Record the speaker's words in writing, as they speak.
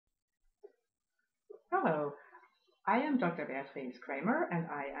Hello, I am Dr. Beatrice Kramer, and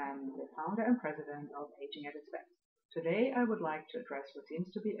I am the founder and president of Aging at its Best. Today, I would like to address what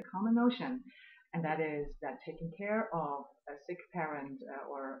seems to be a common notion, and that is that taking care of a sick parent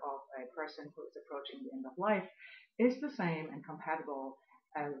or of a person who is approaching the end of life is the same and compatible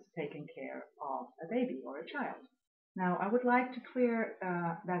as taking care of a baby or a child. Now, I would like to clear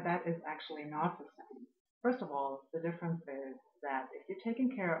that that is actually not the same. First of all, the difference is that if you're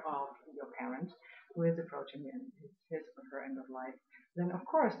taking care of your parent who is approaching the end, his or her end of life, then of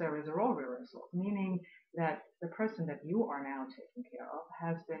course there is a role reversal, meaning that the person that you are now taking care of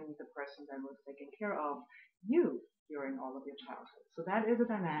has been the person that was taking care of you during all of your childhood. So that is a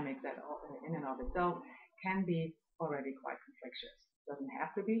dynamic that in and of itself can be already quite conflictuous. Doesn't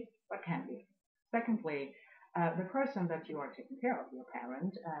have to be, but can be. Secondly, the person that you are taking care of, your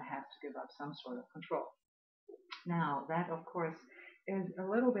parent, has to give up some sort of control. Now, that of course is a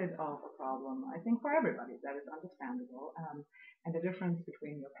little bit of a problem, I think, for everybody. That is understandable. And the difference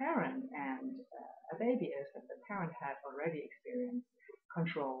between your parent and a baby is that the parent has already experienced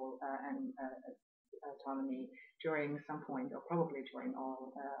control and autonomy during some point, or probably during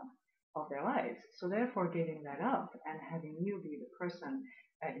all of their lives. So therefore, giving that up and having you be the person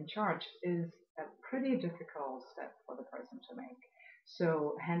in charge is a pretty difficult step for the person to make.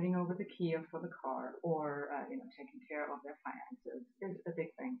 So handing over the key for the car or taking care of their finances is a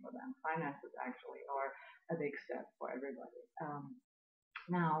big thing for them. Finances actually are a big step for everybody.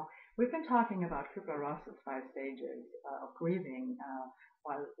 Now, we've been talking about Kuebler-Ross's five stages of grieving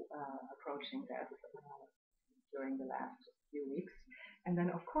while approaching death during the last few weeks. And then,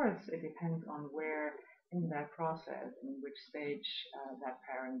 of course, it depends on where in that process, in which stage that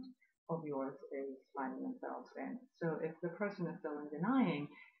parent of yours is finding themselves in. So if the person is still in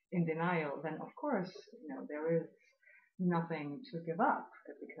denial, then of course, there is nothing to give up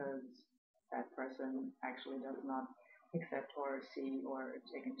because that person actually does not accept or see or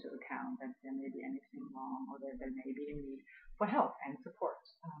take into account that there may be anything wrong or that there may be a need for help and support.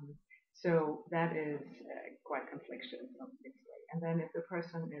 So that is quite conflictuous, obviously. And then if the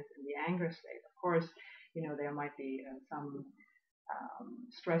person is in the anger state, of course, there might be some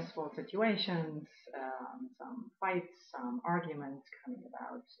stressful situations, some fights, some arguments coming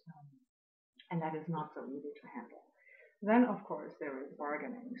about, and that is not so easy to handle. Then, of course, there is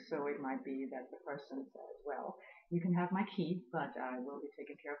bargaining. So it might be that the person says, well, you can have my key, but I will be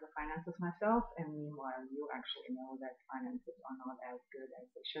taking care of the finances myself. And meanwhile, you actually know that finances are not as good as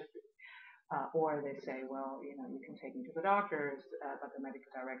they should be. Or they say, well, you can take me to the doctors, but the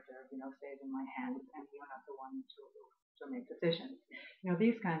medical director, stays in my hands, and you're not the one to make decisions.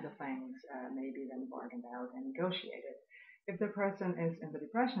 These kinds of things may be then bargained out and negotiated. If the person is in the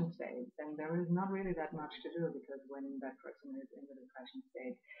depression state, then there is not really that much to do because when that person is in the depression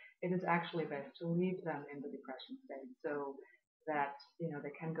state, it is actually best to leave them in the depression state so that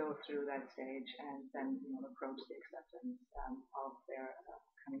they can go through that stage and then approach the acceptance of their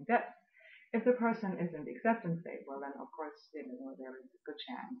coming death. If the person is in the acceptance state, well, then of course there is a good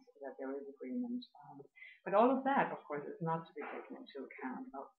chance that there is agreement. But all of that, of course, is not to be taken into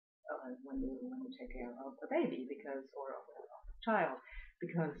account when you take care of a baby or of a child,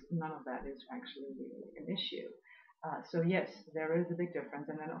 because none of that is actually really an issue. So yes, there is a big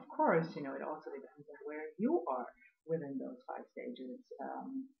difference, and then of course, it also depends on where you are within those five stages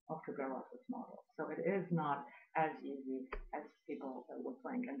of the Kuebler-Ross's model. So it is not as easy as people would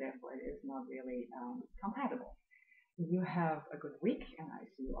think, and therefore it is not really compatible. You have